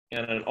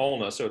and an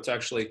ulna. So it's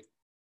actually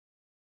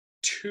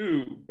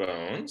 2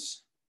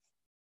 bones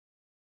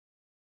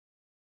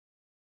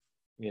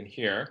in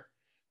here,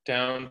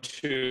 down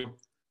to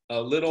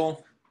a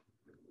little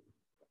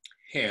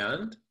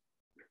hand.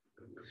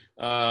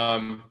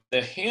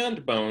 The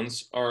hand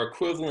bones are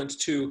equivalent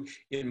to,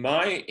 in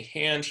my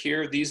hand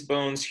here, these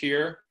bones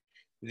here,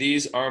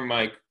 these are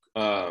my,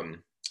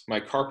 my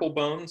carpal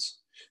bones.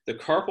 The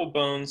carpal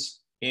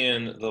bones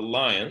in the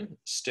lion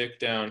stick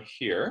down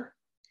here.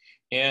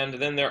 And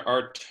then there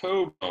are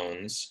toe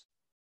bones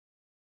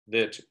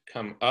that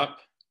come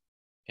up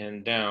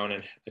and down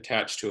and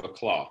attach to a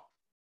claw.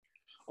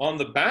 On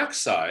the back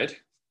side,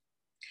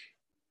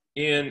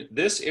 in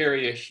this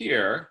area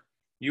here,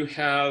 you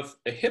have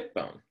a hip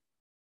bone.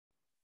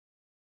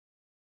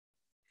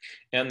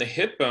 And the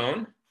hip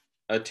bone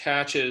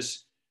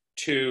attaches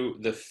to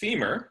the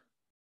femur,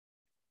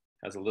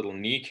 has a little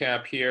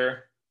kneecap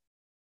here,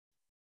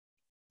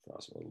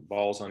 some little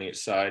balls on each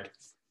side.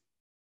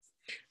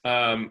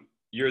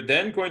 You're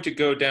then going to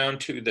go down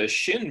to the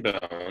shin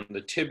bone, the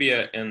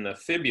tibia and the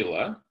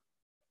fibula.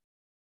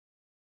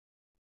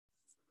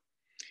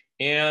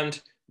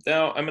 And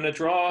now I'm going to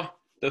draw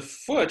the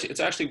foot. It's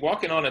actually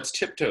walking on its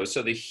tiptoes.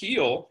 So the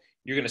heel,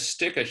 you're going to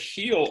stick a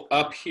heel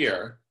up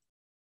here.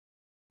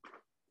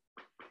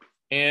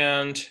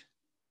 And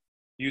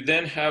you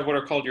then have what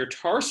are called your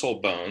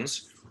tarsal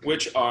bones,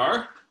 which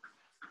are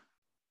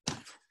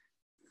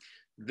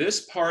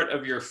this part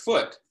of your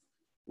foot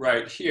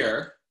right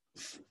here.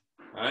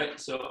 Right,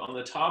 so on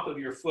the top of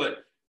your foot,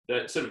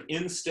 that sort of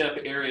instep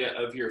area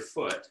of your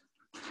foot.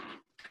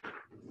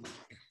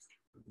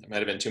 That might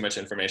have been too much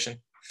information.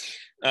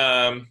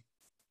 And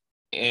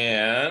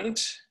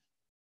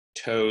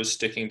toes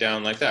sticking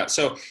down like that.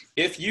 So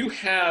if you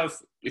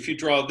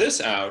draw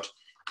this out,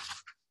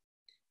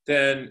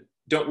 then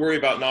don't worry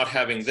about not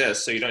having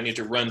this, so you don't need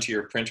to run to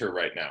your printer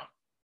right now.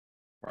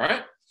 All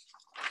right?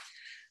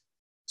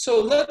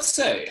 So let's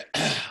say,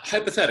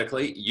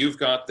 hypothetically, you've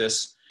got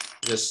this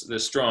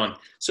drawn.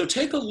 So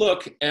take a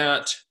look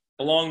at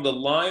along the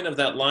line of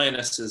that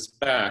lioness's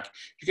back.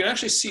 You can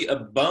actually see a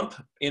bump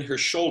in her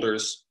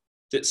shoulders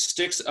that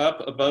sticks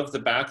up above the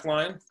back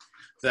line.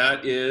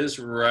 That is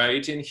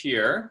right in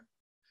here.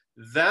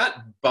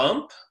 That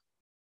bump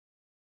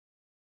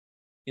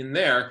in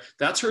there,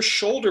 that's her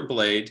shoulder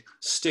blade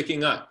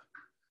sticking up.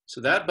 So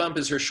that bump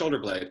is her shoulder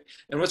blade.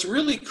 And what's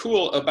really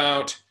cool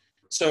about,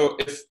 so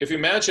if you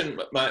imagine,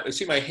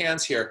 see my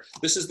hands here,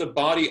 this is the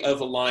body of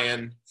a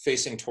lion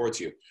facing towards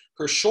you.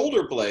 Her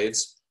shoulder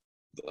blades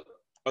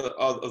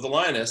of the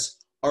lioness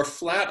are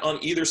flat on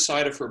either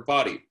side of her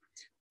body.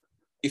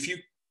 If you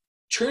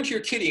turn to your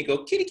kitty and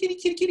go, kitty, kitty,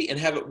 kitty, kitty, and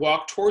have it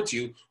walk towards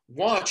you,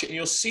 watch, and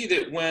you'll see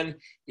that when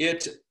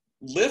it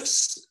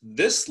lifts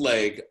this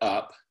leg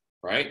up,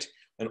 right,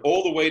 and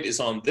all the weight is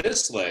on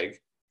this leg,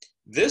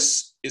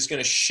 this is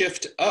going to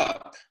shift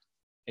up,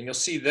 and you'll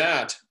see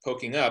that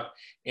poking up,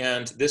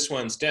 and this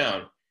one's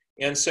down.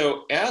 And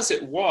so as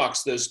it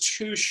walks, those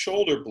two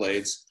shoulder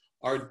blades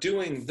are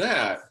doing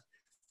that.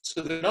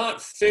 So they're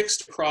not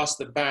fixed across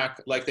the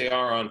back like they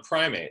are on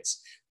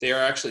primates. They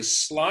are actually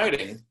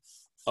sliding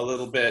a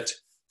little bit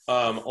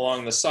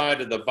along the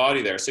side of the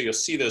body there. So you'll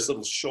see those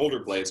little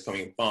shoulder blades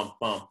coming bump,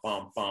 bump,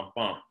 bump, bump,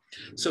 bump.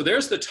 So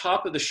there's the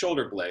top of the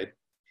shoulder blade.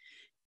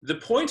 The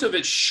point of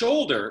its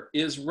shoulder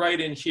is right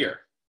in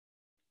here,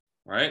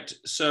 right?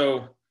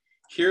 So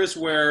here's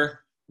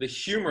where the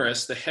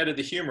humerus, the head of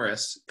the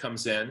humerus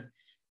comes in,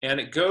 and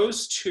it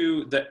goes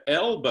to the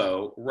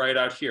elbow right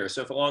out here.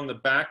 So if along the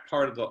back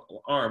part of the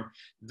arm,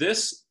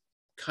 this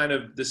kind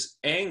of, this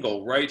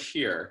angle right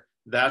here,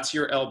 that's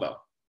your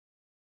elbow.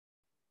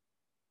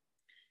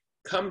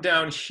 Come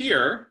down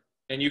here,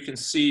 and you can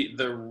see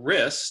the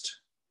wrist.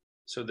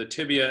 So the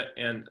tibia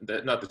and,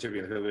 not the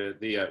tibia,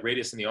 the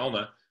radius and the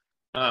ulna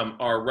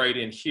are right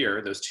in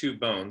here, those two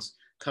bones.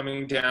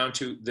 Coming down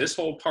to this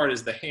whole part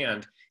is the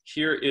hand.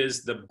 Here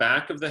is the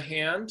back of the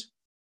hand,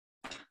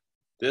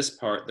 this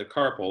part, the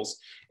carpals,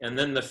 and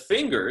then the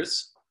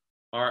fingers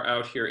are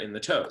out here in the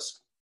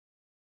toes.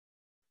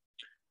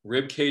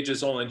 Rib cage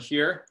is all in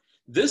here.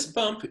 This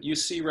bump you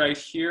see right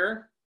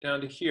here,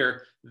 down to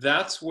here,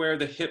 that's where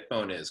the hip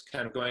bone is,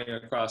 kind of going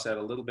across at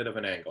a little bit of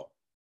an angle.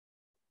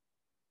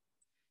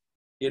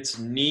 Its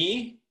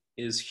knee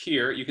is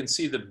here. You can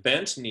see the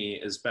bent knee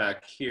is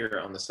back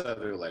here on the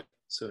other leg.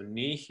 So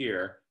knee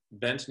here,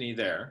 bent knee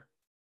there.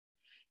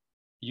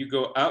 You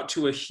go out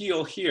to a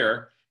heel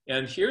here,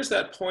 and here's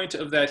that point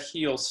of that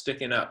heel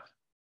sticking up,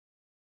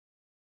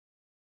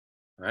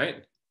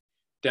 right?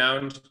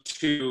 Down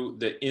to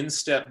the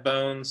instep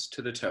bones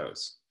to the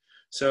toes.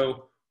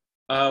 So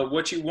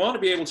what you want to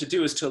be able to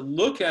do is to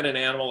look at an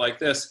animal like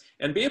this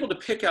and be able to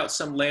pick out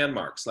some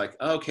landmarks, like,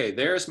 okay,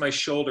 there's my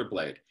shoulder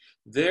blade.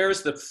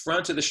 There's the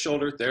front of the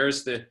shoulder.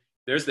 There's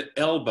the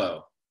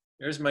elbow.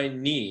 There's my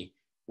knee.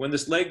 When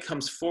this leg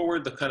comes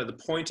forward, the kind of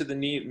the point of the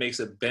knee makes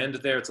a bend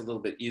there. It's a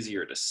little bit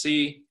easier to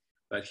see.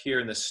 But here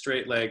in this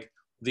straight leg,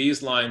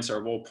 these lines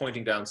are all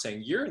pointing down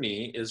saying your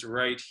knee is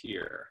right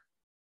here.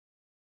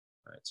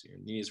 All right, so your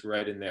knee is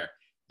right in there.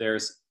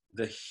 There's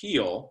the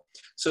heel.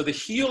 So the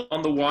heel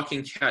on the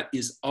walking cat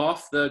is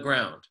off the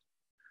ground,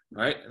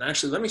 right? And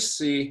actually, let me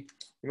see,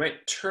 you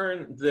might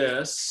turn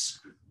this,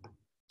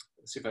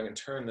 let's see if I can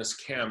turn this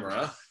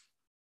camera.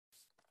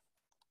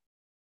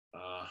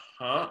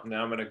 Now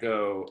I'm gonna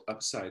go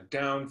upside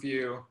down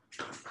view.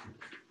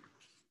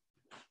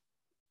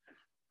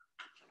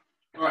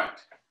 All right,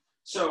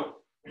 so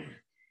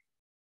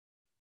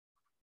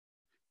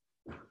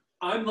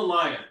I'm the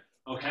lion,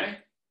 okay?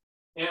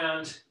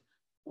 And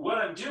what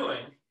I'm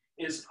doing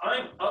is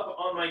I'm up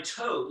on my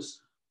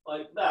toes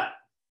like that.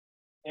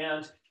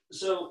 And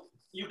so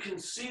you can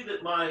see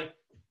that my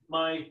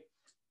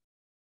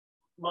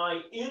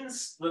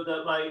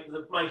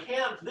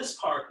hand, this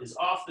part is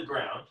off the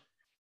ground.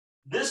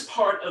 This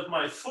part of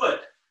my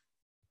foot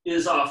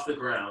is off the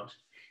ground.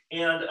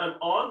 And I'm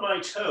on my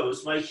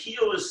toes, my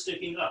heel is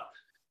sticking up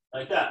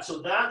like that. So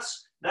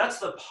that's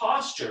the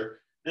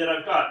posture that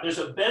I've got. There's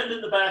a bend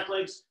in the back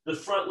legs, the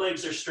front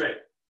legs are straight.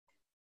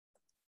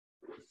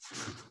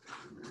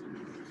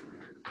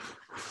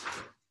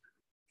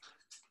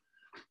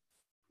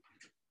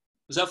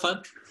 Was that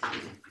fun?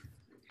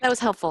 That was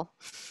helpful.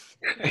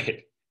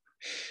 Great.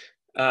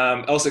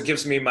 Also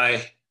gives me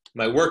my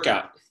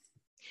workout.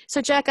 So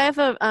Jack, I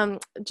have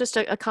just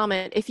a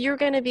comment. If you're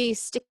going to be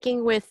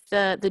sticking with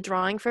the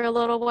drawing for a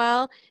little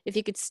while, if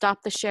you could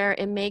stop the share,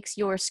 it makes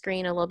your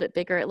screen a little bit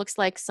bigger. It looks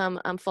like some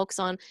folks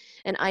on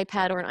an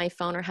iPad or an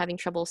iPhone are having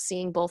trouble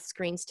seeing both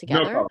screens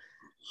together. No problem.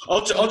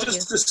 I'll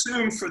just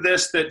assume for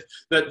this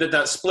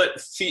that split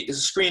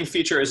screen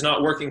feature is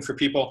not working for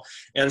people,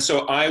 and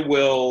so I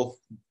will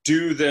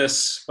do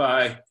this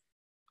by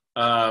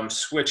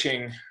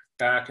switching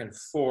back and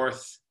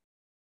forth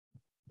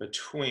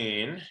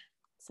between.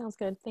 Sounds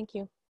good. Thank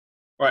you.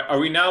 All right. Are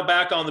we now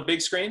back on the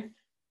big screen?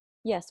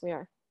 Yes, we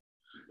are.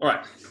 All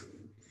right.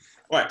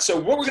 All right. So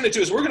what we're going to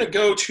do is we're going to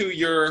go to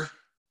your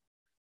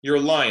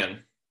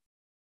lion.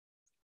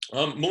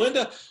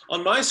 Melinda,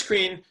 on my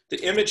screen,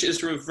 the image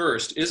is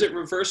reversed. Is it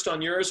reversed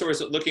on yours, or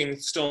is it looking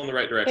still in the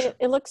right direction?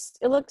 It looks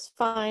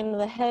fine.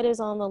 The head is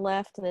on the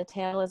left and the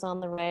tail is on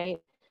the right.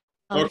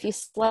 Okay. If you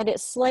slide it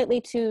slightly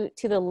to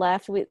the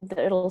left,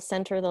 it'll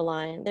center the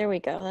line. There we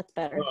go. That's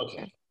better. Okay.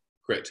 Yeah.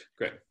 Great.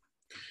 Great.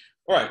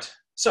 All right.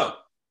 So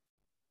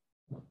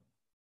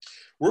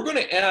we're going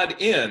to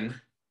add in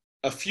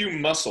a few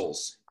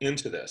muscles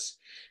into this,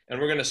 and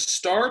we're going to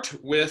start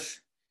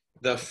with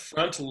the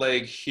front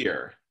leg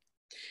here.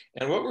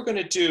 And what we're going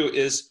to do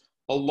is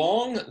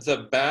along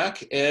the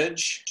back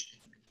edge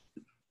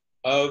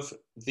of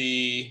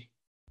the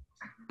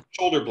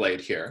shoulder blade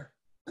here,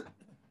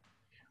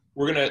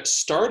 we're going to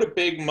start a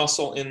big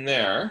muscle in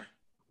there.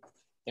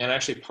 And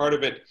actually part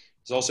of it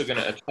is also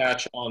going to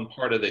attach on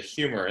part of the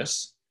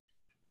humerus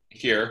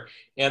here.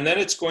 And then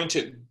it's going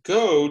to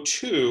go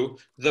to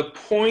the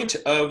point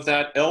of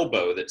that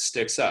elbow that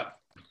sticks up.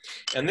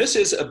 And this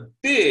is a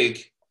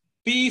big,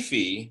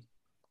 beefy,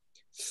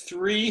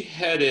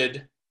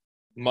 three-headed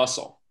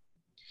muscle.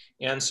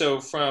 And so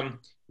from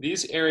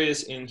these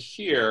areas in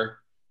here,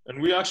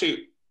 and we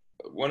actually,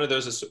 one of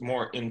those is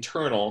more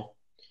internal.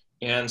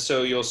 And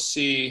so you'll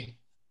see,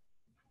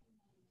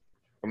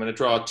 I'm going to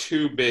draw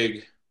two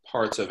big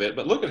parts of it,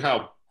 but look at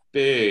how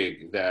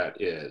big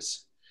that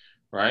is,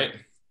 right?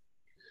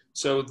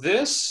 So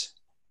this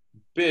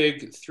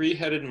big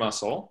three-headed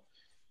muscle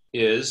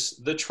is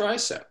the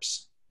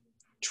triceps,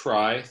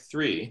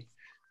 tri-3.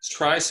 It's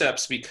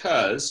triceps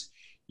because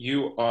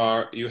you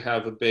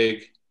have a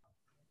big,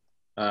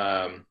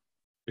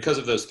 because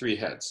of those three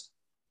heads.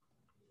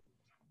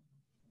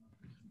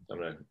 I'm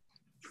gonna, all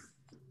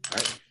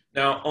right.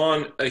 Now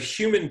on a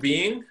human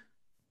being,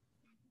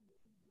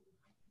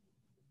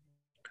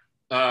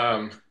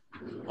 I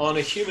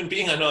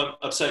know I'm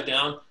upside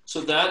down.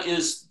 So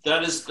that's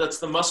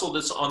the muscle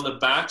that's on the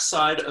back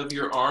side of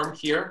your arm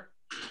here.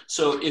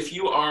 So if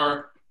you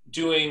are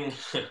doing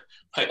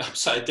my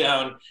upside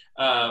down,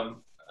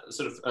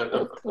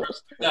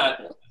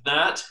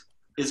 that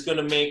is going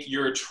to make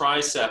your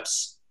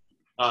triceps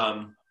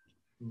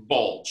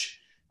bulge.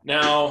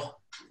 Now,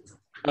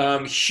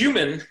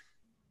 human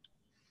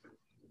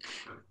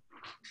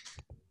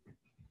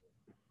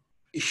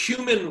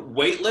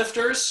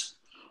weightlifters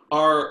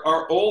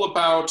are all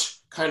about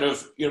kind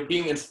of,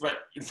 being in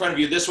front of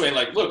you this way, and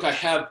like, look, I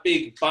have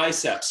big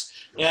biceps,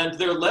 and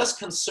they're less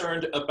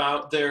concerned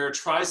about their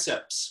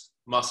triceps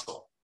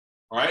muscle,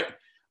 all right?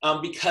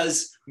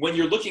 Because when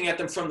you're looking at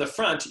them from the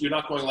front, you're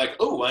not going like,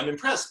 oh, I'm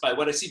impressed by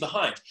what I see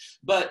behind.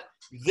 But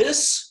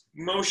this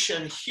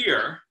motion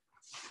here,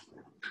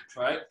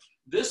 right?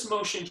 This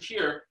motion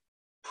here,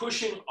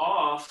 pushing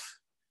off,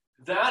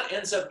 that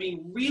ends up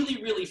being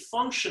really, really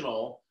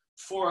functional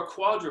for a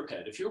quadruped.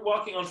 If you're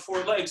walking on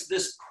four legs,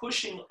 this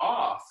pushing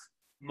off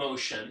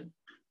motion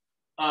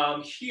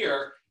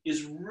here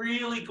is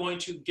really going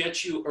to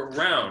get you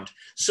around.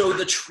 So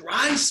the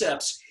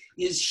triceps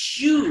is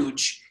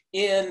huge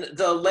in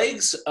the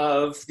legs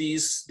of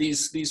these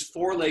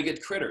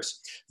four-legged critters.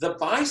 The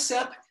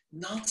bicep,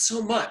 not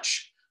so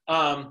much.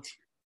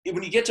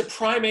 when you get to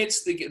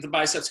primates, the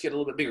biceps get a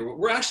little bit bigger.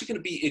 We're actually going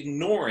to be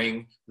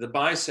ignoring the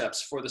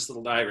biceps for this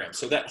little diagram.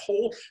 So that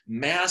whole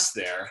mass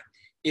there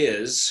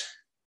is,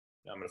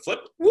 I'm going to flip,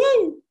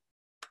 woo,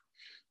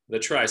 the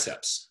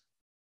triceps.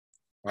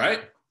 All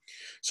right?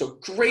 So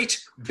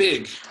great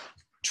big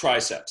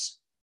triceps.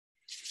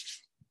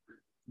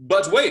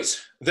 But wait,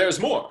 there's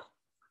more.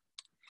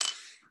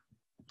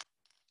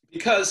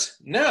 Because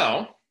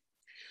now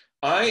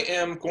I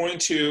am going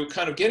to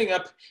kind of getting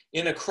up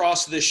in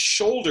across this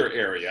shoulder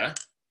area.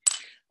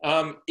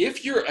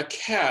 If you're a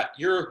cat,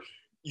 you're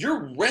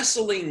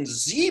wrestling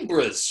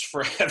zebras,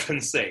 for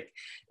heaven's sake.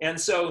 And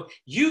so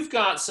you've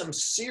got some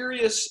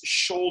serious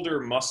shoulder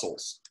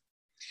muscles.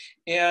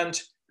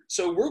 And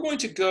so we're going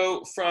to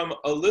go from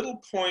a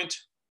little point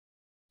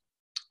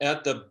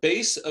at the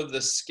base of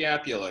the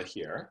scapula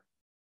here,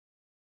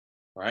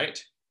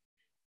 right?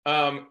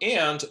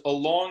 And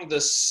along the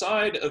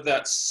side of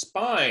that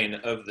spine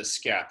of the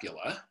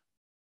scapula.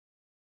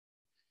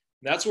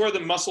 That's where the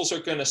muscles are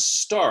going to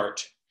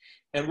start.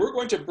 And we're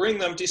going to bring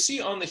them, do you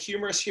see on the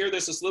humerus here,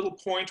 there's this little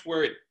point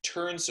where it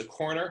turns a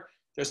corner?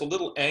 There's a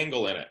little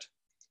angle in it.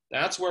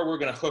 That's where we're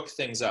going to hook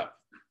things up,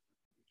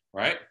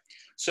 right?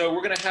 So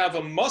we're going to have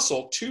a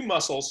muscle, two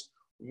muscles,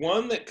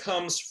 one that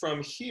comes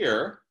from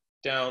here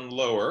down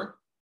lower,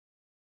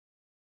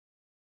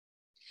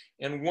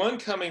 and one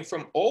coming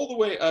from all the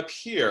way up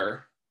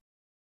here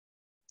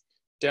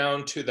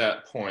down to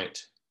that point.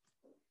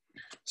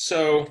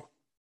 So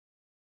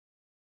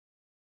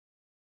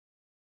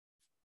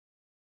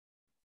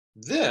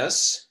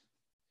this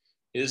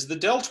is the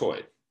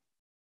deltoid.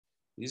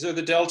 These are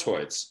the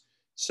deltoids.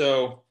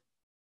 So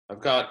I've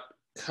got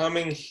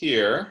coming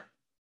here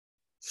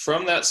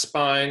from that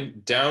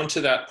spine down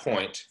to that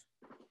point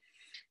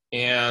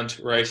and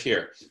right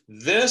here.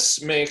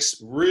 This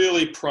makes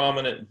really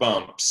prominent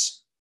bumps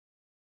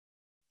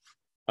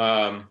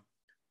on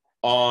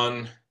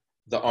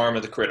the arm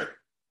of the critter.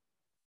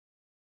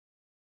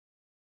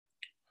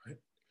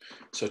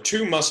 So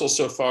two muscles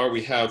so far.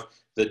 We have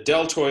the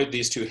deltoid,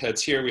 these two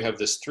heads here. We have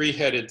this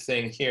three-headed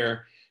thing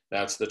here.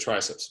 That's the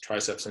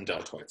triceps and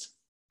deltoids.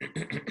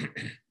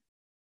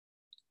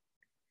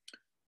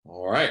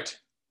 All right.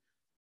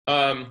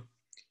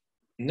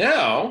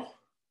 Now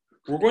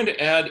we're going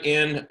to add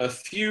in a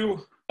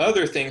few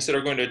other things that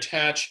are going to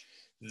attach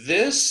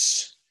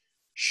this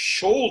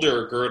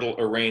shoulder girdle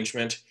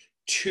arrangement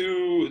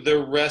to the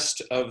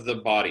rest of the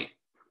body.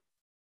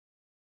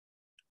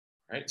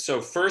 Right? So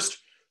first,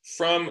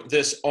 from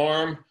this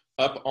arm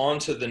up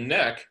onto the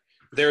neck,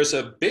 there's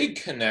a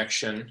big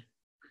connection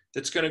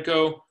that's going to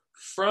go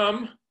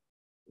from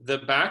the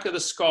back of the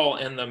skull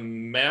and the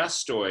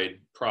mastoid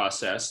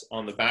process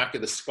on the back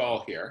of the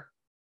skull here.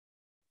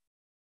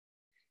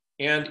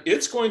 And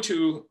it's going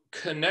to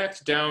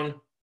connect down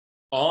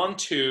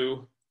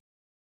onto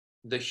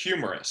the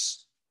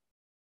humerus,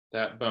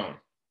 that bone.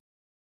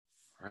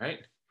 All right.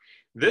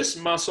 This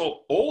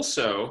muscle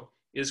also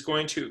is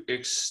going to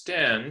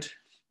extend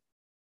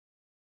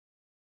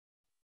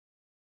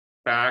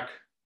back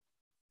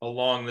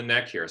along the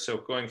neck here. So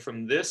going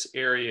from this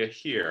area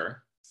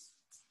here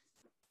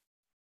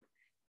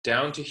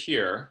down to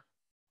here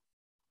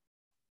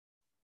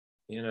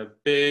in a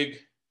big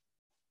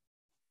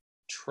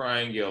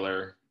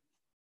triangular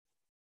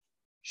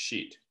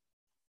sheet.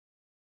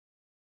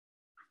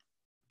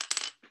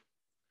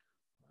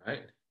 All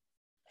right.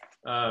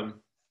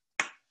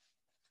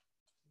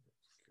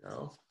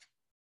 Go.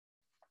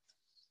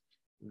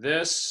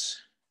 This,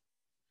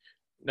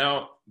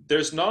 now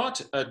there's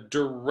not a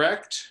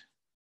direct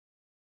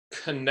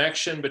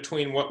connection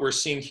between what we're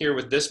seeing here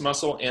with this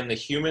muscle and the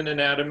human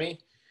anatomy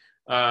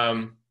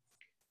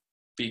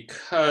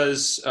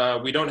because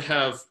we don't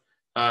have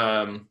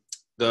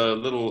the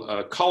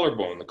little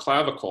collarbone, the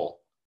clavicle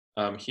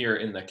here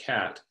in the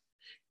cat.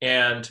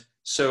 And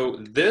so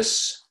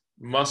this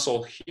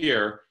muscle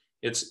here,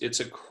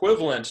 it's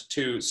equivalent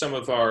to some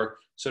of our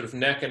sort of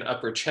neck and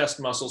upper chest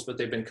muscles, but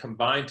they've been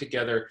combined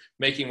together,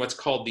 making what's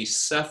called the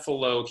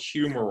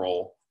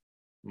cephalohumeral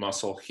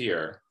muscle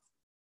here,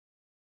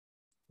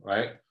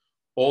 right?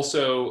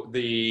 Also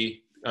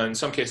the, in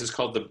some cases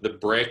called the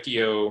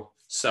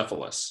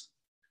brachiocephalus.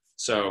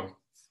 So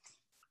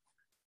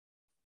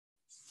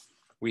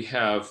we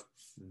have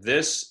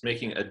this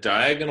making a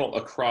diagonal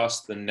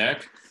across the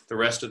neck. The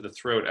rest of the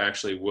throat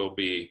actually will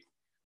be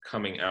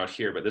coming out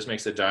here, but this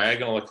makes a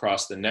diagonal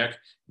across the neck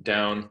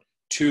down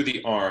to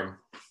the arm,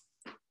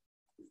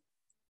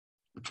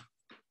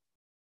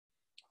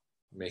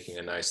 making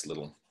a nice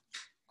little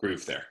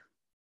groove there.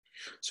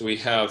 So we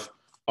have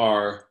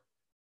our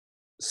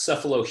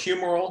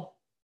cephalohumeral,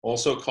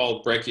 also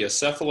called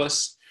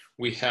brachiocephalus.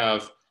 We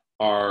have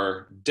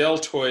our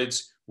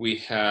deltoids. We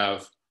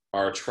have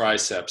our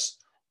triceps.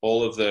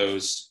 All of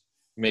those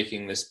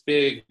making this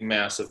big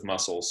mass of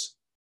muscles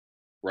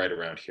right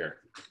around here.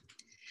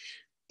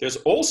 There's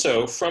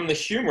also, from the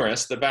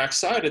humerus, the back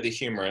side of the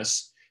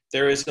humerus,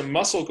 there is a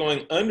muscle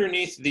going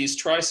underneath these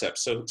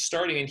triceps. So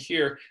starting in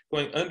here,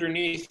 going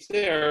underneath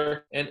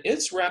there, and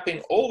it's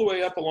wrapping all the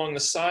way up along the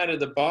side of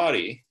the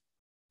body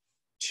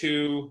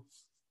to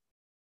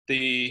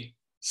the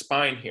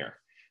spine here.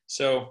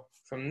 So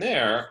from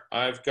there,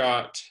 I've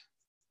got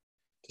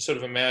to sort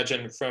of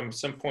imagine from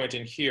some point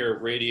in here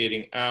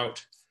radiating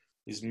out,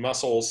 these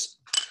muscles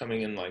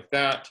coming in like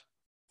that.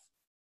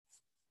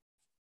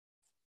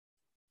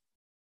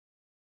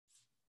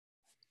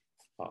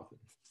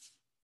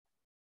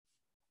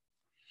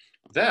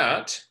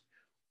 That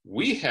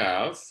we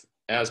have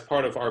as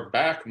part of our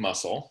back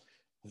muscle,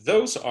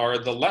 those are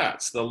the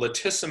lats, the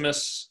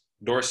latissimus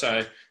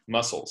dorsi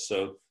muscles.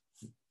 So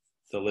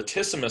the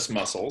latissimus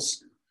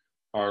muscles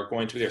are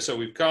going to be there. So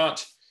we've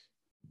got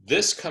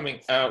this coming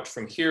out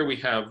from here. We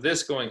have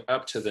this going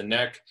up to the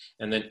neck,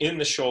 and then in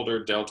the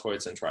shoulder,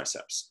 deltoids and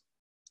triceps.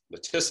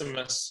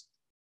 Latissimus,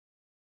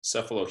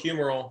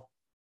 cephalohumeral,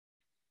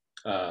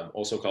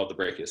 also called the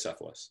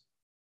brachiocephalus.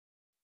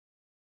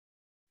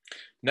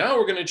 Now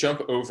we're going to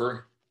jump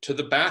over to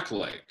the back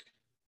leg.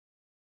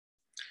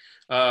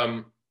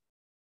 On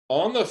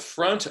the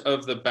front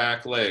of the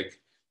back leg,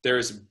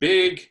 there's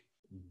big,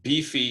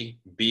 beefy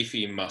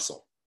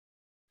muscle.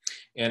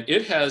 And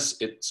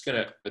it's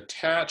going to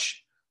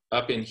attach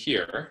up in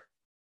here.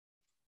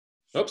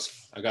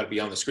 Oops, I got to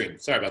be on the screen.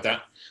 Sorry about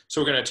that. So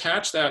we're going to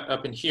attach that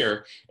up in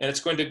here, and it's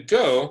going to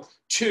go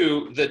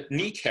to the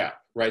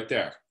kneecap right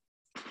there.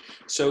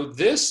 So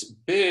this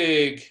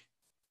big,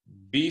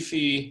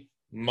 beefy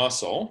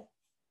muscle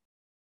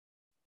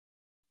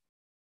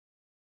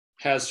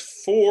has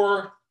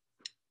 4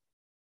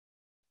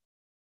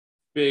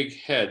 big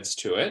heads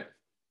to it.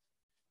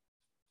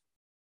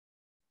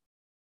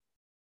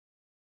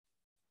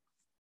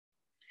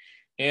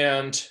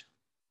 And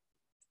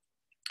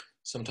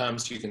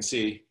sometimes you can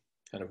see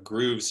kind of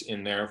grooves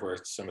in there where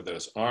some of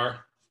those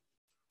are.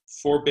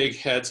 4 big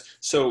heads.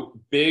 So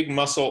big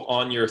muscle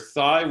on your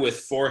thigh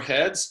with 4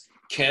 heads.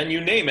 Can you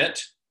name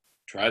it?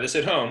 Try this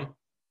at home.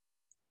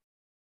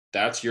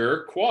 That's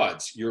your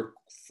quads, your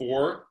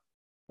 4,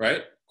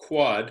 right?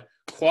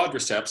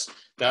 Quadriceps,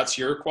 that's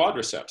your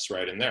quadriceps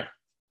right in there,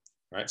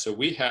 right? So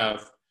we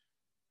have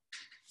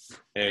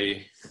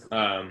a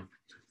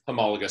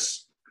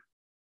homologous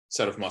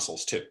set of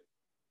muscles too.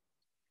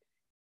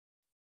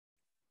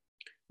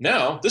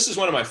 Now, this is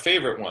one of my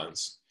favorite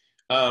ones.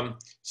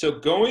 So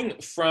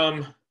going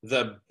from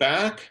the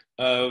back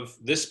of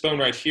this bone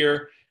right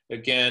here,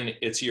 again,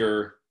 it's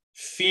your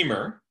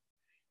femur,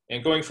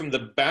 and going from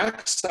the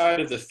back side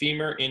of the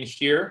femur in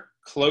here,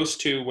 close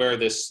to where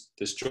this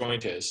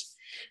joint is,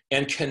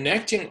 and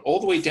connecting all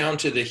the way down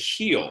to the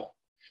heel.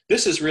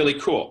 This is really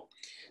cool.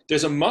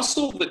 There's a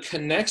muscle that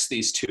connects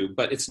these two,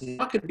 but it's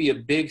not going to be a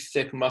big,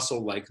 thick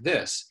muscle like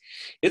this.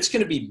 It's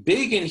going to be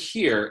big in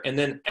here, and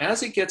then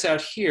as it gets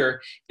out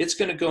here, it's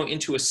going to go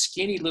into a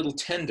skinny little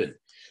tendon.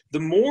 The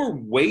more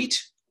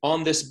weight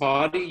on this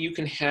body you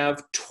can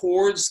have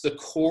towards the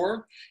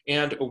core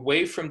and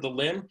away from the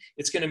limb,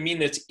 it's going to mean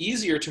that it's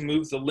easier to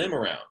move the limb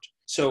around.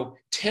 So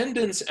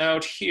tendons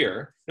out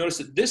here, notice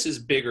that this is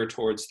bigger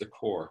towards the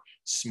core,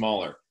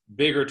 smaller,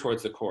 bigger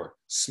towards the core,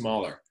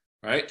 smaller,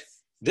 right?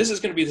 This is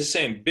going to be the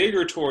same,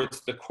 bigger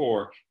towards the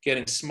core,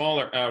 getting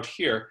smaller out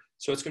here.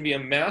 So it's going to be a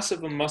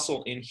massive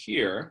muscle in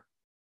here.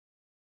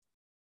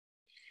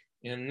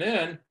 And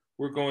then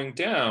we're going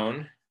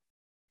down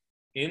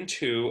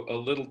into a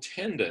little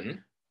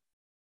tendon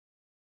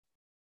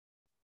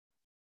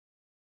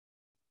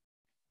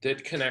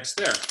that connects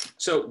there.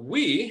 So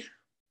we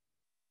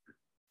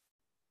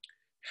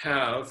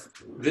have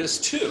this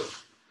too,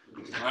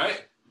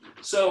 right?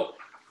 So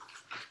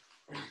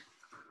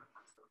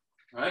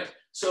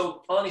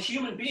on a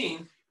human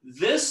being,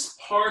 this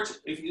part,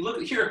 if you look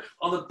at here,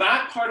 on the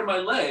back part of my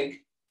leg,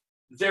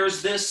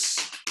 there's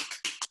this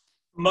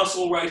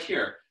muscle right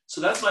here. So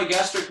that's my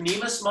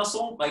gastrocnemius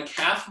muscle, my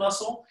calf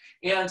muscle.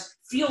 And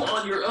feel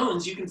on your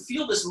own, you can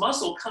feel this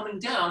muscle coming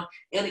down,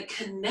 and it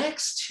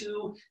connects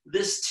to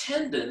this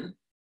tendon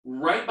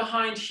right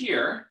behind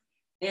here,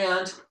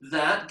 and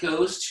that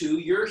goes to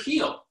your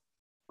heel,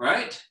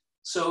 right?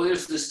 So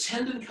there's this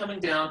tendon coming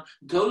down,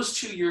 goes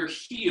to your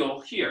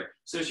heel here.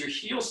 So there's your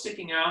heel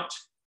sticking out,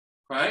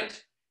 right?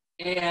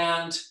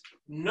 And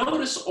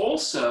notice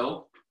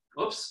also,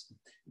 oops,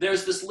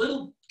 there's this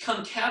little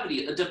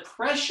concavity, a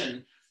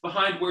depression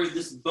behind where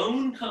this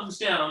bone comes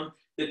down.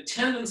 The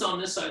tendons on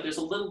this side, there's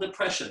a little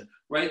depression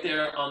right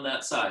there on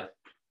that side.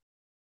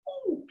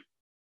 Ooh.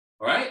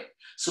 All right?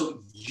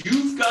 So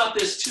you've got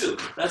this too.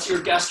 That's your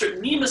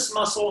gastrocnemius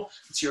muscle.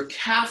 It's your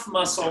calf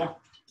muscle.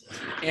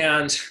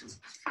 And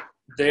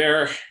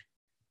there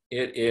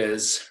it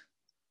is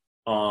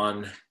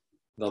on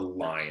the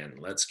lion.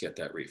 Let's get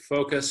that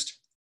refocused.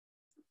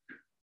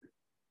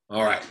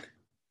 All right.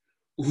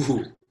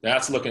 Ooh,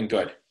 that's looking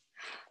good.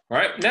 All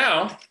right,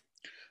 now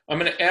I'm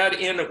going to add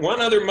in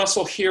one other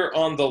muscle here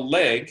on the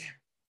leg,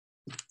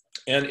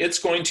 and it's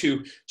going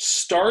to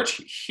start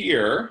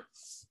here,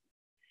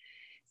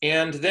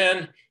 and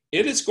then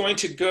it is going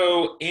to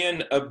go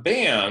in a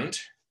band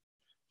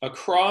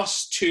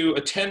across to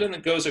a tendon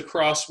that goes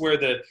across where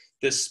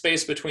this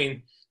space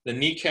between the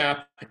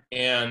kneecap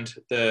and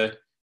the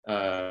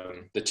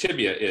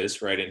tibia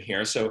is right in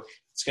here. So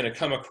it's going to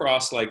come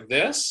across like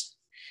this,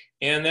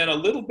 and then a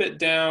little bit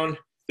down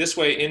this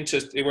way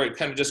into where it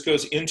kind of just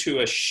goes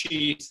into a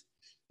sheath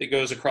that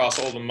goes across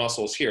all the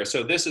muscles here.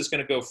 So this is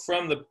going to go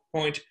from the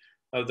point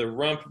of the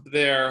rump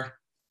there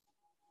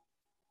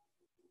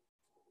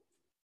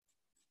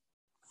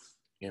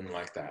in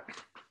like that.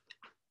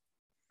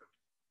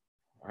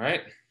 All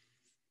right.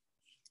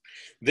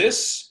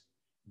 This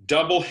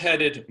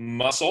double-headed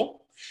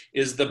muscle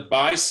is the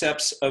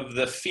biceps of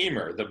the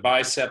femur, the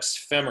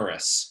biceps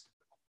femoris.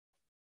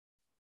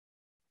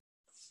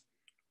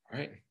 All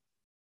right.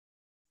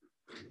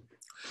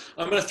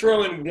 I'm going to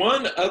throw in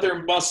one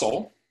other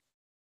muscle.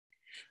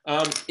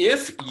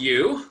 If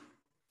you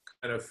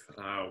kind of,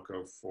 I'll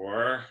go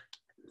for,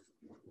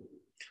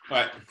 all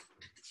right.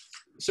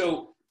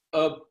 So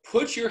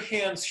put your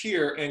hands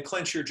here and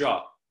clench your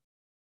jaw.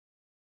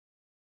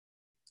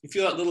 You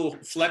feel that little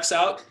flex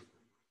out?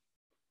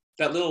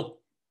 That little.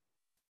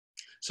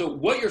 So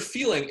what you're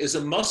feeling is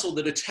a muscle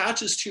that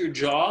attaches to your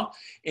jaw,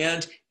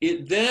 and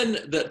it then,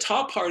 the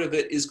top part of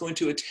it is going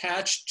to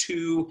attach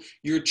to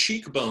your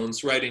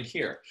cheekbones right in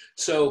here.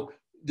 So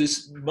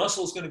this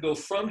muscle is going to go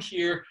from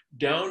here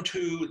down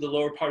to the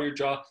lower part of your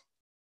jaw.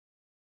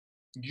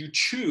 You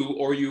chew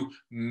or you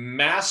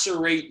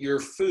macerate your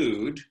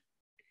food.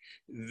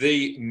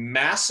 The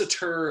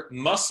masseter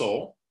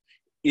muscle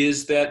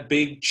is that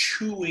big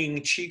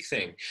chewing cheek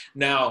thing.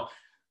 Now,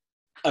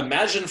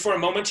 imagine for a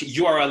moment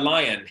you are a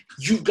lion.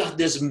 You've got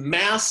this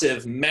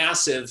massive,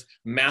 massive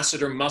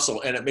masseter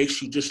muscle, and it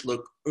makes you just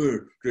look,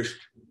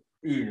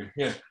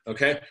 yeah,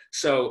 okay?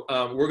 So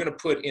we're gonna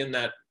put in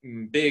that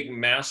big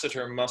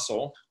masseter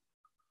muscle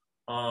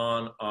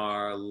on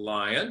our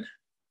lion.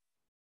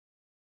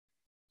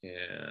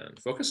 And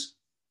focus.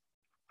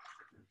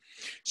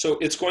 So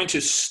it's going to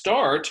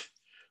start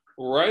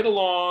right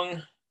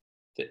along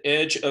the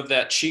edge of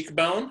that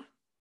cheekbone,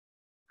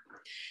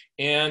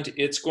 and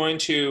it's going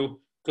to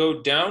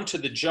go down to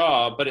the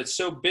jaw, but it's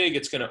so big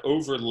it's going to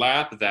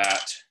overlap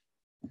that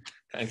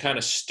and kind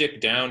of stick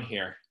down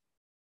here.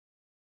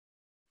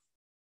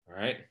 All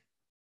right.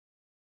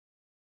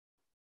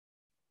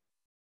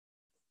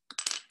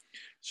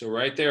 So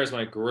right there is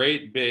my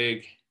great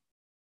big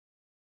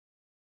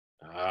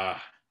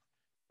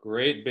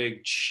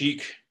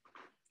cheek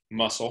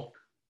muscle.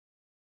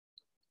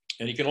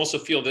 And you can also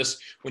feel this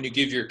when you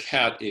give your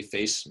cat a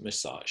face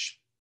massage.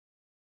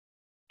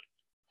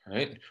 All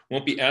right,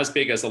 won't be as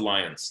big as the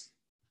lion's.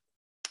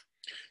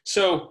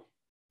 So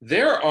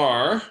there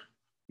are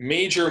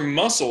major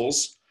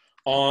muscles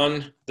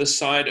on the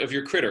side of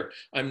your critter.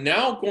 I'm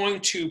now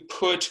going to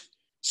put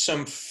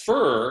some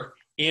fur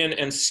in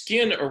and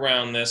skin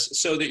around this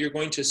so that you're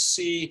going to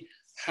see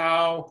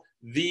how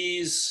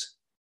these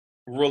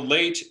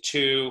relate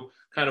to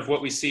kind of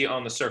what we see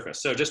on the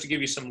surface. So just to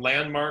give you some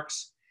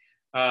landmarks,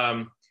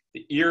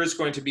 the ear is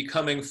going to be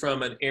coming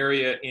from an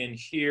area in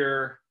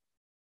here.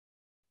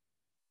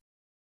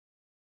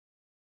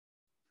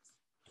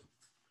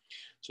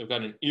 So I've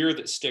got an ear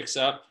that sticks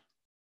up.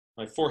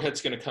 My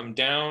forehead's going to come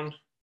down.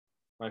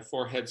 My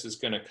forehead is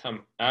going to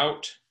come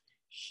out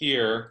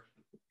here,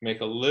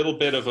 make a little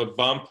bit of a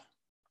bump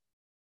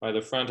by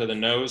the front of the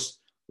nose,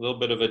 a little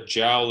bit of a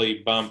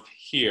jowly bump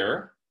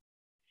here.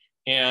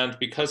 And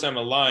because I'm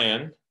a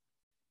lion,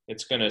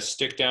 it's going to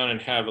stick down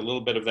and have a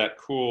little bit of that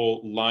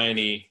cool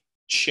lion-y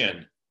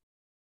chin.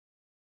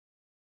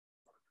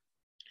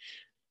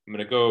 I'm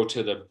going to go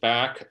to the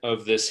back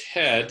of this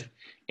head,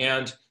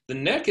 and the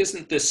neck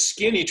isn't this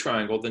skinny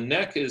triangle. The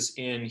neck is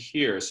in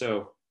here.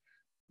 So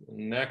the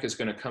neck is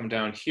going to come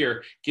down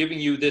here, giving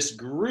you this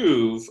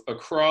groove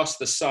across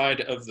the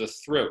side of the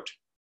throat.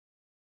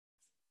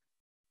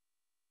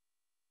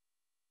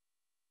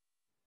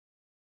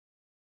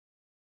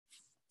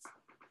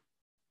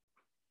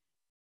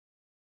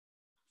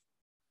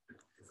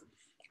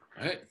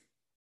 All right.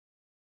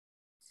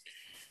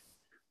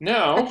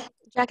 Now,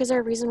 Jack, is there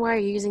a reason why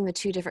you're using the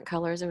two different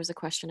colors? There was a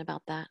question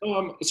about that.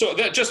 So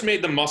that just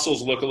made the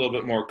muscles look a little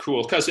bit more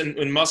cool, because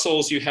in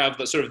muscles you have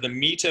the sort of the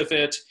meat of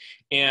it,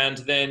 and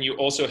then you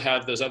also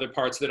have those other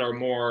parts that are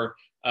more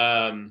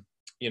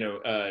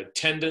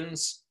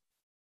tendons.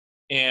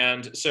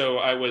 And so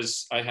I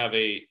was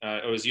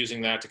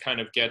using that to kind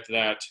of get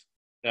that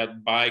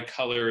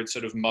bicolored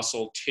sort of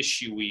muscle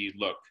tissue-y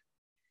look.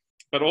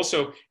 But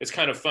also, it's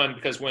kind of fun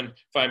because if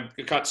I've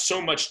got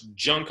so much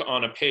junk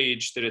on a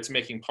page that it's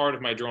making part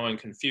of my drawing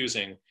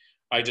confusing,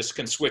 I just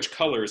can switch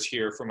colors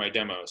here for my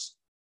demos.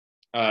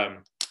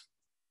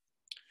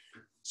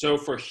 So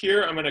for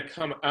here, I'm going to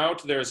come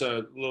out. There's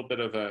a little bit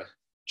of a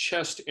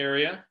chest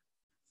area.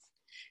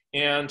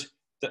 And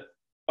the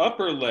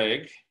upper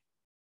leg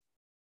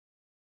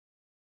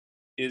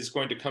is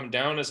going to come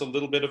down as a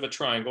little bit of a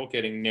triangle,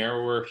 getting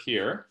narrower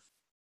here.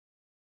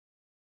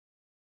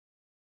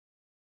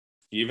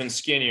 Even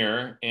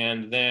skinnier,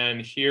 and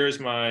then here's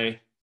my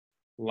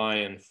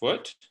lion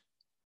foot.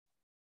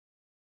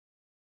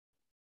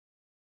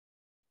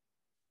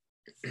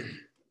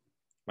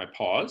 My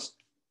paws.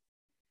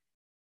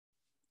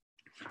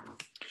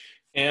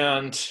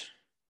 And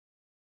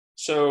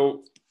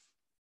so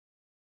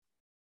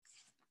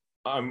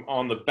I'm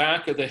on the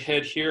back of the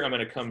head here. I'm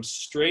going to come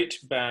straight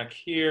back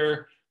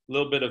here, a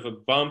little bit of a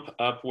bump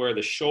up where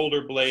the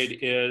shoulder blade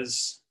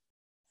is,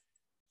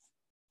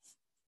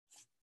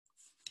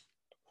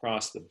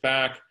 across the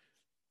back,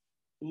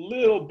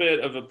 little bit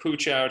of a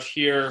pooch out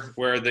here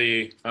where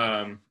the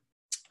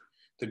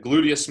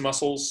gluteus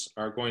muscles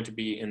are going to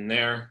be in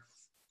there.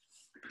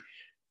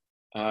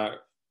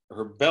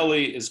 Her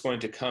belly is going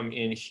to come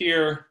in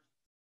here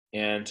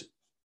and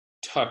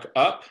tuck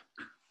up.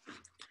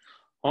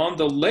 On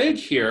the leg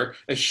here,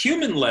 a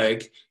human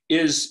leg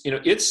is,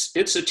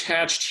 it's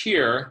attached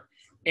here,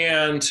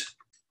 and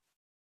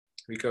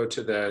we go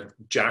to the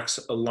Jack's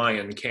a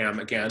lion cam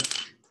again.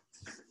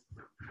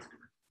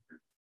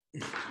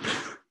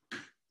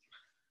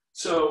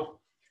 So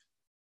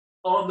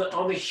on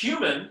the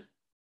human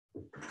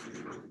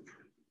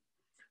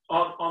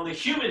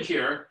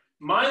here,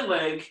 my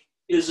leg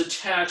is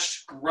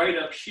attached right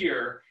up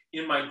here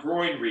in my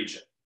groin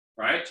region,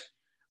 right?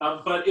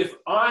 But if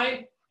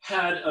I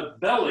had a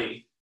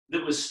belly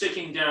that was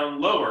sticking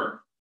down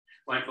lower,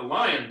 like the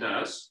lion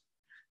does,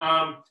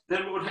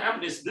 then what would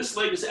happen is this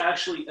leg is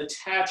actually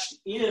attached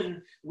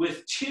in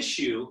with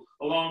tissue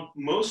along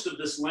most of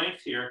this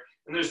length here,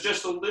 and there's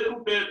just a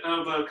little bit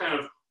of a kind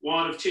of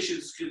wad of tissue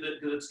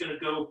that's going to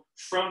go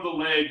from the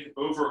leg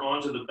over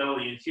onto the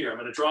belly in here. I'm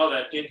going to draw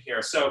that in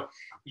here. So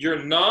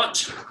you're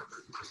not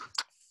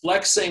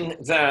flexing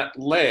that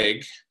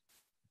leg.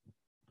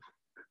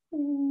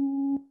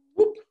 Whoop.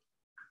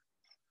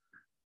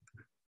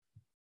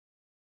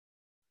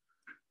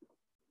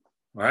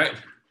 All right.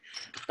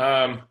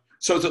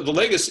 So the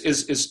leg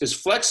is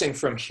flexing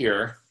from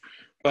here,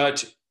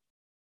 but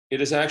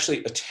it is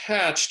actually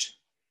attached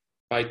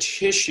by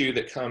tissue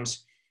that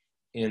comes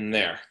in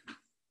there.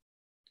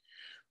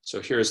 So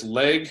here's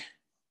leg,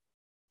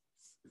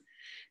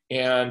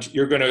 and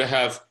you're going to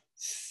have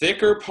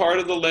thicker part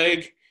of the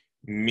leg,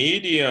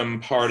 medium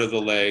part of the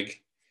leg,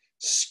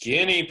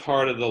 skinny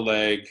part of the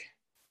leg,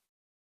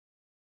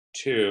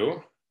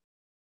 to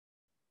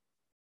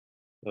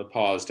the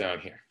paws down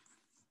here.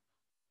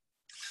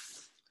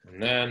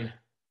 And then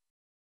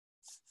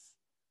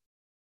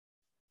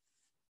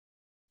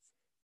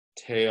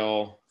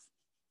tail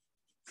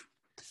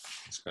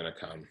is going to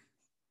come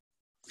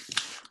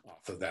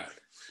off of that.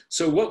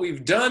 So what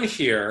we've done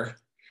here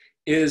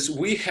is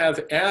we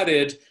have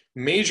added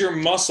major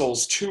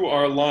muscles to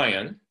our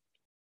lion.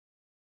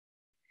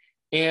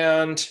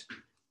 And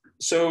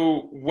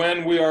so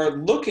when we are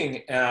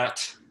looking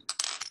at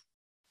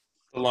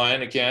the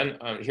lion, again,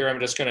 here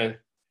I'm just going to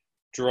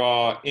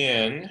draw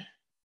in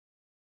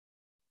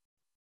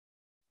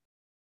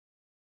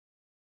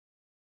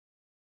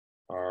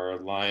our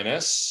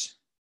lioness.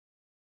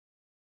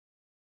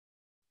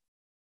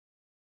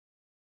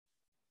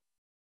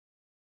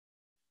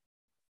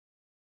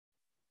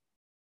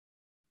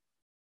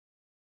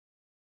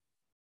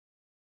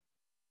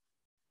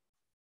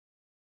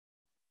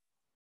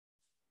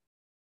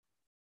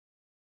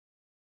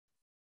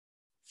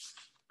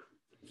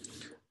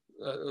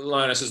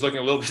 Linus is looking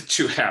a little bit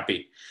too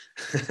happy.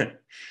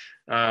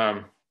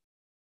 I'm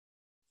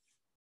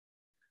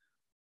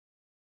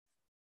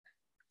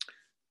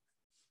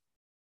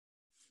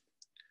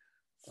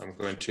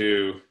going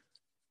to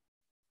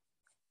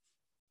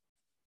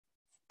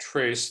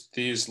trace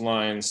these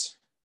lines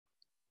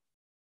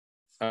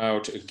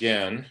out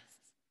again.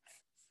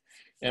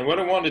 And what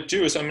I want to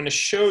do is I'm going to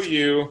show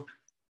you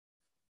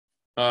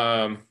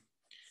kind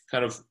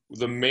of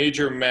the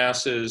major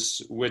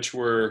masses which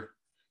we're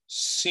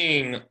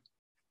seeing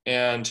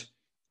and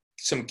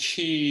some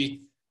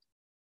key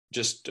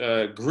just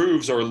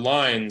grooves or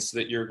lines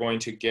that you're going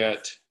to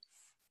get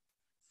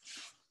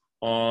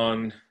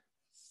on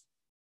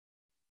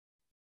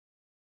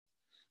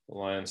the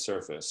lion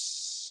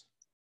surface.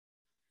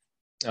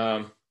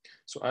 So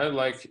I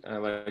liked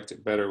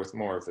it better with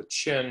more of a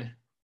chin.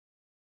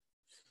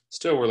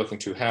 Still, we're looking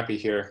too happy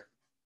here.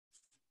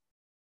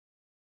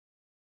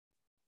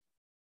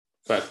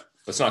 But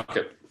let's not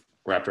get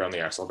wrapped around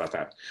the axle about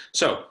that.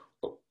 So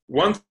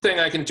one thing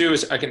I can do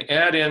is I can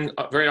add in,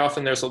 very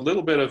often there's a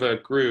little bit of a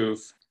groove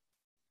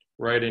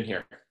right in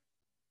here.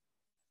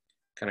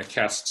 Kind of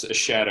casts a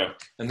shadow,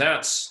 and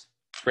that's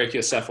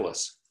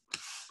brachiocephalus.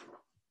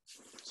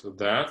 So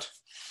that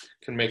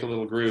can make a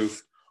little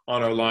groove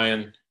on our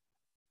lion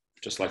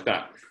just like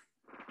that.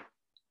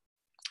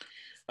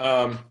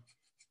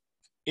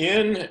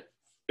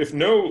 If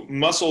no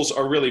muscles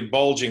are really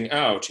bulging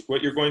out,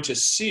 what you're going to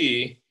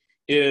see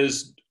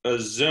is a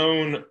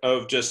zone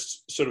of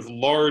just sort of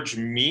large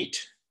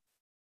meat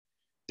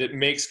that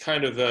makes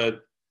kind of a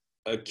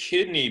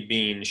kidney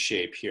bean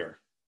shape here,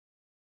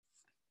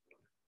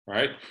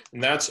 right?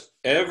 And that's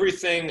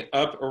everything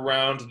up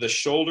around the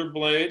shoulder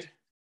blade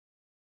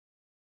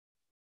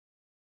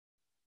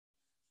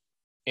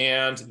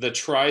and the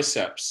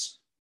triceps.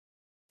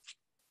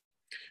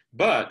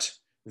 But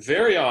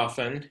very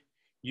often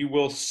you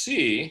will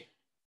see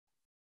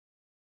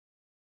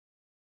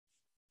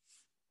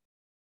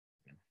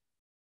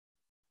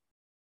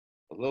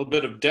a little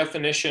bit of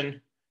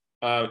definition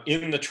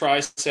in the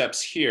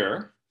triceps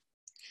here.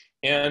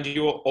 And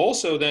you will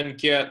also then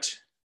get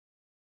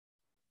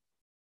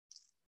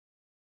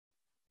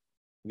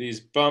these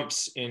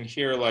bumps in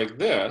here like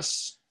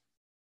this,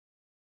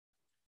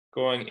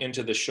 going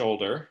into the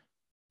shoulder.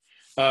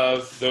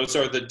 Those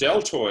are the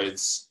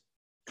deltoids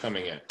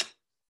coming in.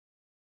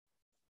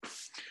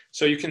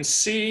 So you can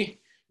see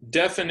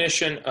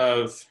definition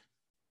of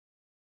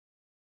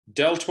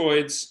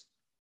deltoids.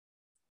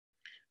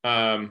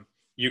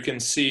 You can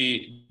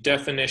see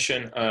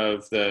definition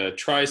of the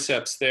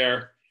triceps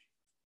there.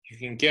 You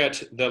can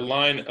get the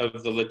line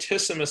of the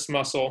latissimus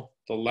muscle,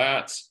 the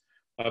lats,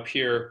 up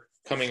here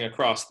coming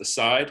across the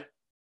side.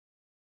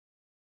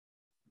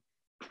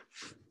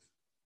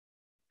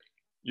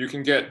 You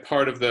can get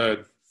part of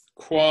the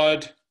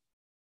quad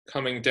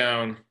coming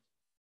down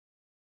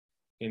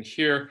in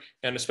here.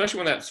 And especially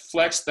when that's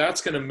flexed,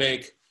 that's going to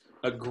make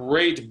a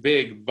great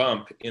big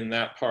bump in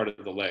that part of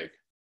the leg.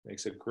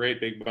 Makes a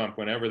great big bump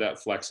whenever that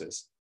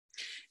flexes.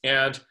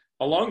 And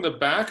along the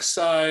back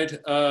side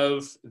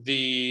of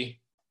the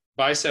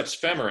biceps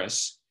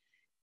femoris,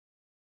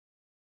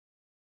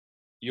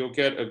 you'll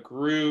get a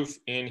groove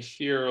in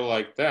here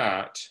like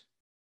that.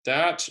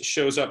 That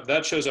shows up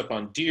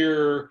on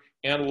deer,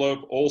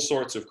 antelope, all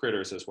sorts of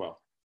critters as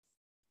well.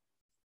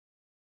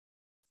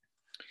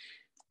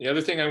 The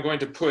other thing I'm going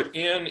to put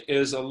in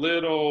is a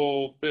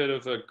little bit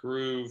of a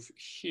groove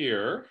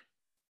here,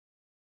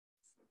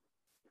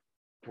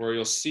 where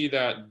you'll see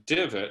that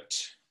divot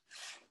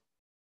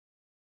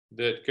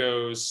that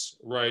goes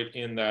right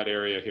in that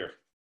area here.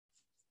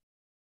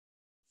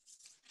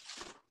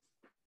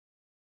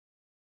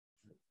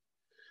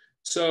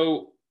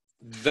 So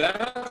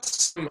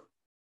that's some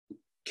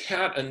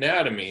cat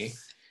anatomy,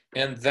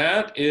 and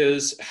that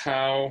is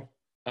how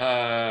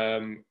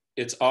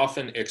it's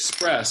often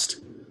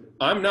expressed.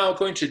 I'm now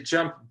going to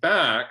jump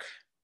back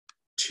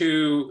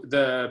to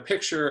the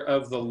picture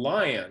of the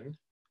lion,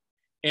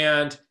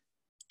 and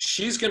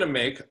she's going to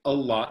make a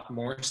lot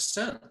more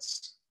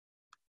sense.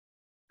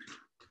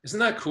 Isn't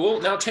that cool?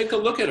 Now take a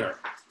look at her.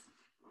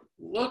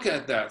 Look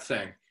at that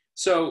thing.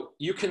 So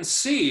you can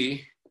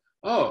see,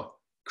 oh,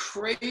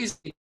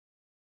 crazy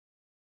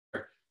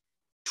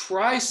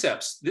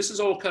triceps. This is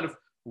all kind of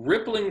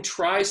rippling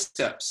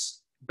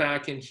triceps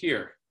back in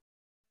here.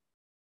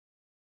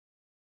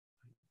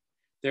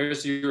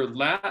 There's your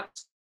lat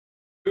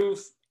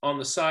groove on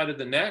the side of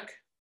the neck.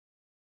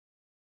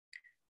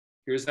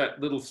 Here's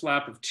that little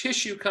flap of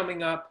tissue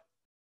coming up,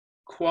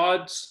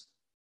 quads.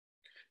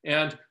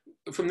 And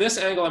from this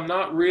angle, I'm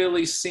not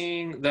really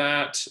seeing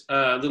that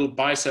little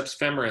biceps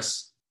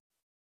femoris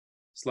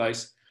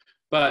slice,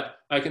 but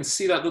I can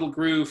see that little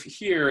groove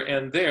here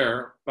and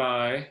there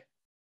by,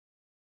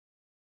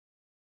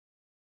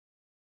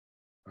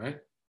 right?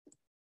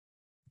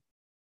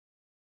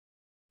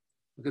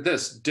 Look at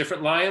this,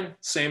 different lion,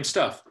 same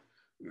stuff.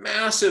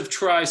 Massive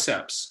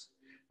triceps.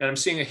 And I'm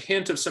seeing a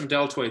hint of some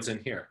deltoids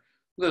in here.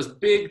 Those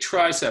big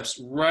triceps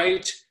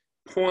right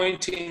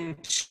pointing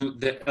to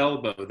the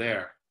elbow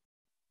there.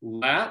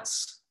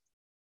 Lats,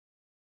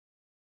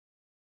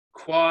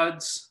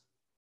 quads,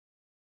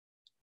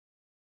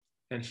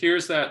 and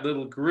here's that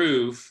little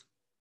groove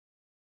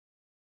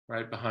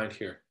right behind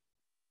here.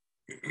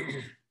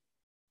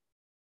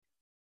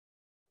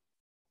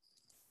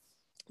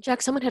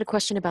 Jack, someone had a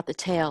question about the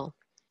tail.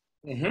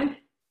 Mm-hmm.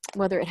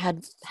 Whether it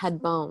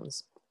had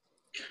bones.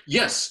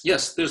 Yes,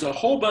 there's a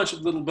whole bunch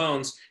of little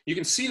bones. You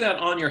can see that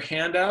on your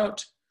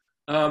handout,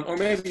 or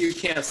maybe you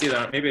can't see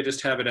that. Maybe I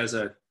just have it as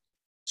a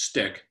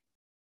stick.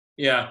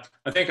 Yeah,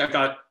 I think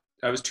I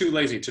was too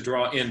lazy to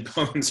draw in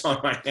bones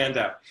on my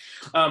handout.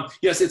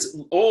 Yes, it's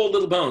all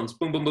little bones,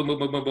 boom, boom, boom, boom,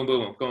 boom, boom, boom,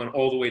 boom, going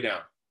all the way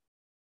down.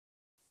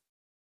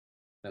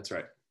 That's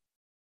right.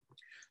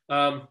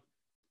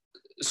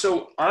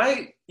 So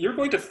you're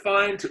going to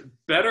find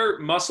better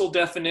muscle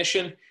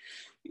definition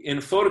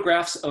in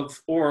photographs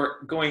of,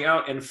 or going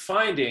out and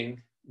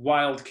finding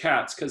wild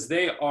cats, because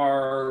they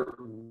are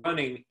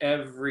running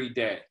every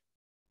day.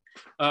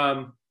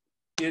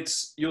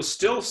 You'll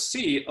still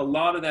see a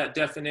lot of that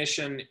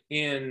definition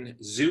in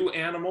zoo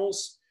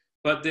animals,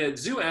 but the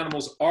zoo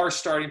animals are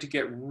starting to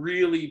get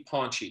really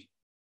paunchy.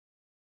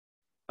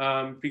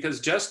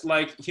 Because just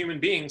like human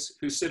beings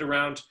who sit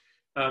around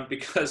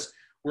because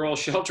we're all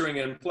sheltering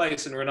in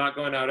place and we're not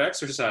going out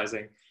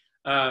exercising,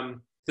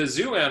 the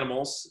zoo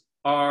animals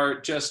are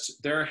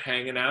just, they're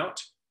hanging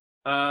out,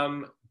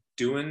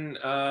 doing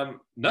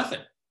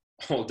nothing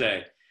all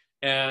day.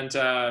 And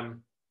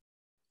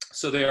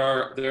so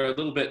they're a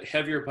little bit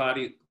heavier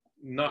body,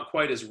 not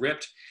quite as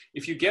ripped.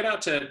 If you get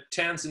out to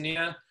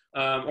Tanzania,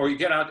 or you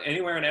get out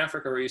anywhere in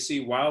Africa where you see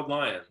wild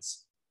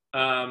lions,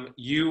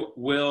 you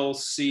will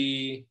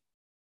see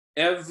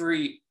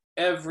every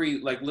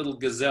like little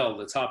gazelle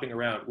that's hopping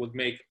around would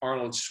make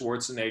Arnold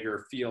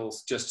Schwarzenegger feel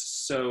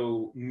just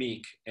so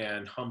meek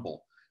and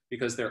humble,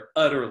 because they're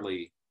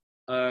utterly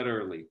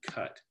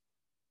cut.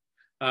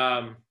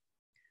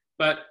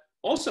 But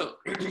also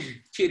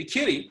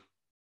Kitty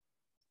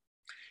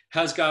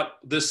has got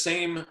the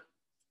same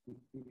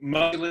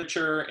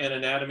musculature and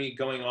anatomy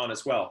going on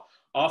as well.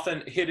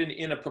 often hidden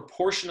in a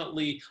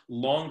proportionately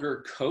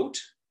longer coat.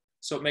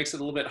 So it makes it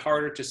a little bit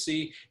harder to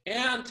see.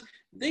 And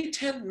they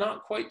tend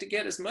not quite to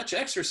get as much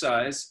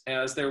exercise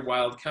as their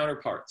wild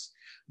counterparts.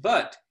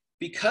 But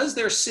because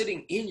they're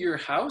sitting in your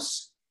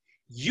house,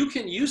 you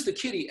can use the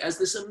kitty as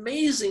this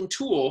amazing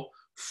tool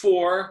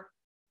for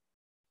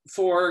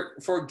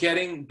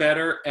getting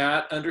better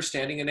at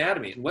understanding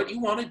anatomy. And what you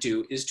want to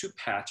do is to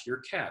pat your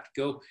cat.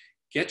 Go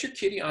get your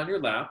kitty on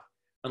your lap,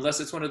 unless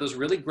it's one of those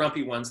really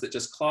grumpy ones that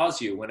just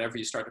claws you whenever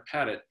you start to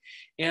pat it.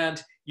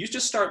 And you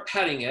just start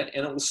patting it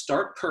and it will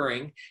start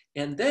purring,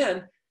 and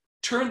then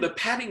turn the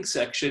patting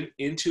section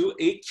into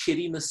a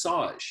kitty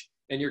massage.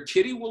 And your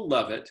kitty will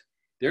love it.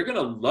 They're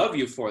gonna love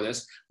you for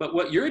this, but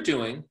what you're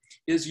doing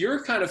is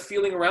you're kind of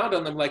feeling around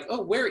on them like,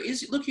 oh, where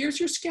is it? Look, here's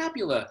your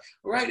scapula,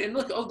 right? And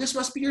look, oh, this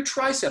must be your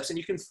triceps. And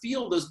you can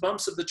feel those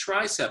bumps of the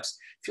triceps.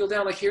 Feel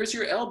down, like, here's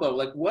your elbow.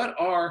 Like, what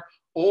are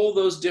all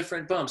those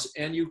different bumps?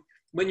 And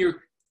when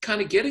you're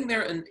kind of getting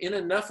there and in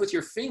enough with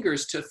your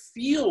fingers to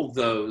feel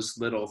those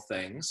little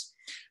things,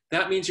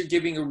 that means you're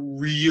giving a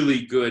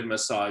really good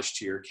massage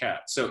to your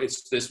cat. So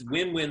it's this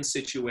win-win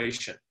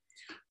situation.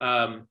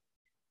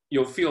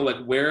 You'll feel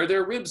like where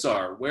their ribs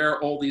are, where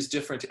all these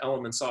different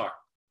elements are.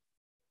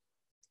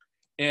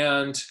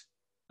 And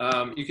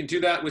you can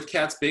do that with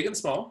cats big and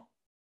small.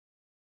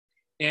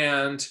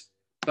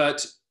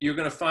 But you're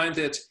gonna find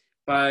that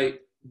by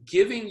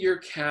giving your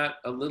cat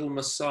a little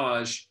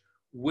massage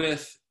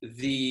with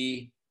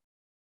the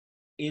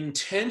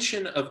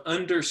intention of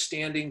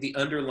understanding the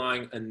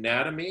underlying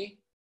anatomy,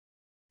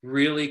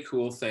 really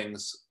cool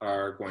things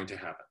are going to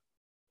happen,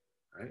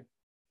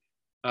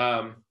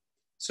 right?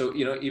 So,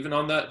 even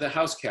on the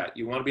house cat,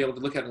 you want to be able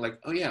to look at it like,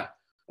 oh yeah,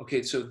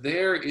 okay, so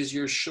there is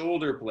your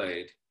shoulder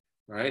blade,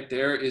 right?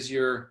 There is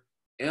your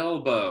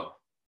elbow,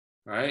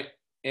 right?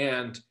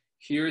 And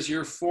here's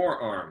your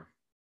forearm,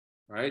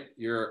 right?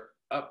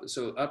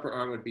 So upper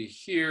arm would be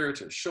here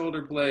to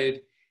shoulder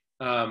blade,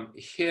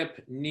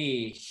 hip,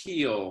 knee,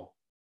 heel,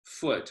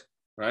 foot,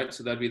 right?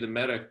 So that'd be the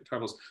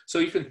metatarsals. So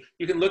you can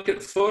look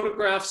at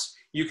photographs,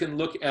 you can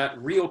look at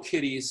real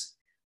kitties,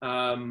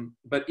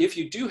 but if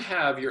you do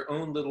have your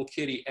own little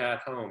kitty at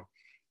home,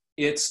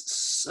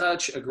 it's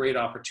such a great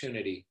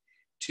opportunity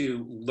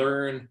to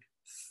learn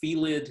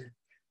felid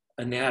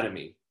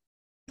anatomy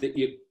that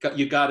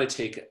you got to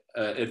take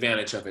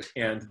advantage of it,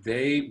 and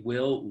they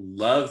will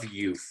love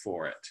you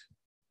for it.